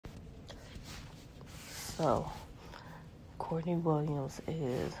So, Courtney Williams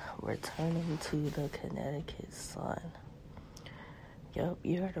is returning to the Connecticut Sun. Yep,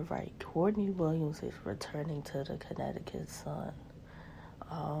 you heard it right. Courtney Williams is returning to the Connecticut Sun.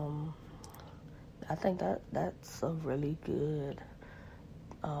 I think that's a really good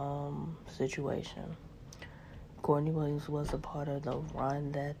situation. Courtney Williams was a part of the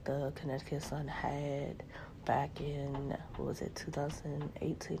run that the Connecticut Sun had back in,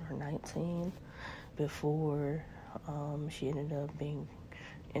 2018 or 19, before she ended up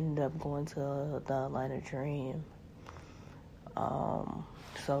going to the Atlanta Dream.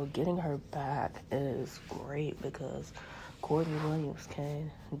 So getting her back is great because Courtney Williams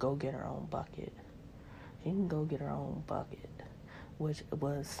can go get her own bucket. She can go get her own bucket, which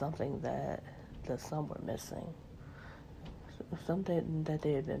was something that the Sun were missing. Something that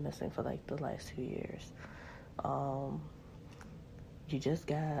they had been missing for like the last 2 years. You just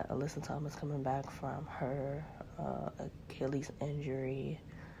got Alyssa Thomas coming back from her Achilles injury.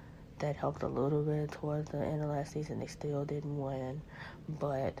 That helped a little bit towards the end of last season. They still didn't win,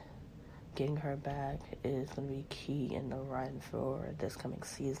 but getting her back is going to be key in the run for this coming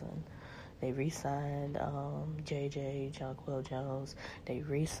season. They re-signed JJ Jonquil Jones. They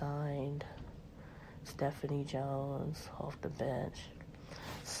re-signed Stephanie Jones off the bench.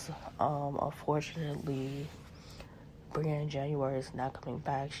 So, unfortunately, Brianna January is not coming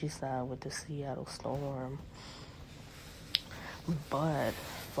back. She signed with the Seattle Storm. But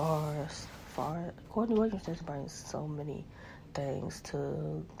Courtney Williams just brings so many things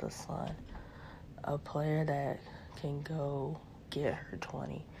to the Sun. A player that can go get her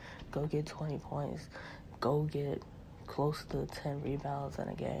 20, go get 20 points, go get close to 10 rebounds in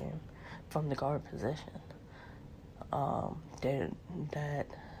a game from the guard position. That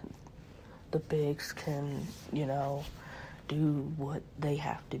the bigs can, do what they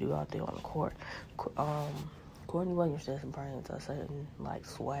have to do out there on the court. Courtney Williams just brings a certain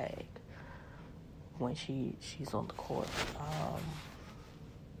swag when she's on the court.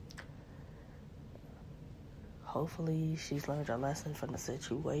 Hopefully she's learned a lesson from the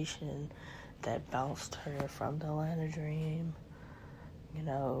situation that bounced her from the Atlanta Dream.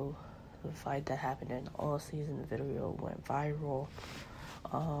 The fight that happened in the all-season, the video went viral.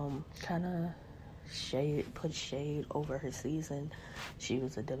 Kind of put shade over her season. She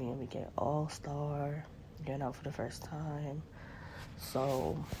was a WNBA All-Star, for the first time.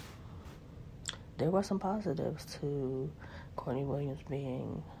 So there were some positives to Courtney Williams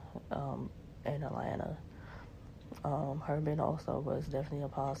being in Atlanta. Her being also was definitely a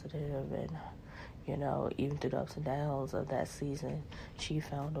positive, and even through the ups and downs of that season, she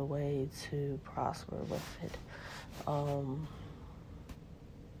found a way to prosper with it.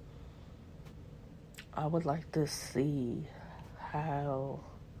 I would like to see how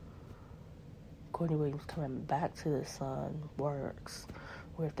Courtney Williams coming back to the Sun works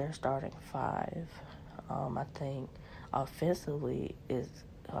with their starting five. I think offensively is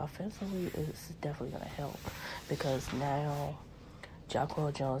definitely going to help, because now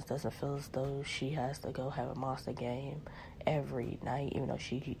Jonquil Jones doesn't feel as though she has to go have a monster game every night, even though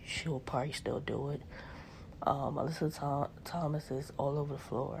she'll probably still do it. Alyssa Thomas is all over the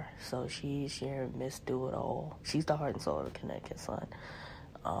floor, so she's sharing Miss Do It All. She's the heart and soul of the Connecticut Sun.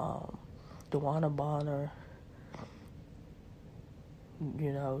 DeWanna Bonner,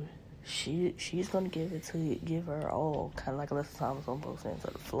 she's gonna give her all, kind of like Alyssa Thomas on both ends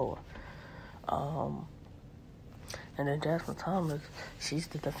of the floor. And then Jasmine Thomas, she's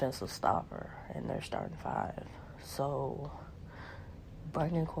the defensive stopper in their starting five. So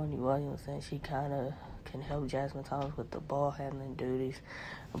bringing Courtney Williams in, she kind of can help Jasmine Thomas with the ball handling duties,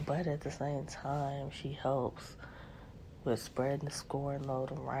 but at the same time, she helps with spreading the scoring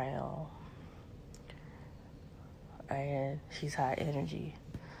load around. And she's high energy.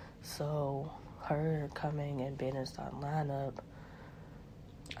 So her coming and being in the starting lineup,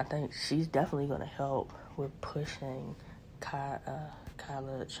 I think she's definitely going to help with pushing Kyla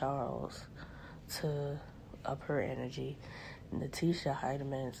Charles to up her energy. Natisha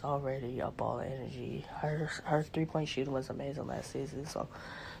Heidemann is already up all energy. Her 3-point shooting was amazing last season,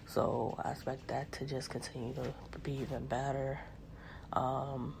 so I expect that to just continue to be even better.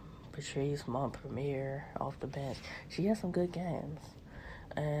 Patrice Montpremier off the bench, she has some good games.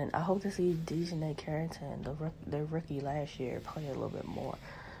 And I hope to see Dejanay Carrington, the rookie last year, play a little bit more.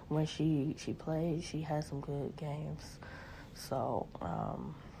 When she played, she had some good games. So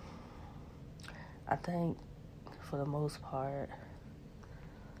I think for the most part,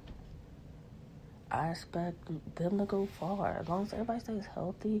 I expect them to go far. As long as everybody stays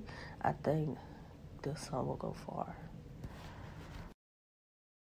healthy, I think the Sun will go far.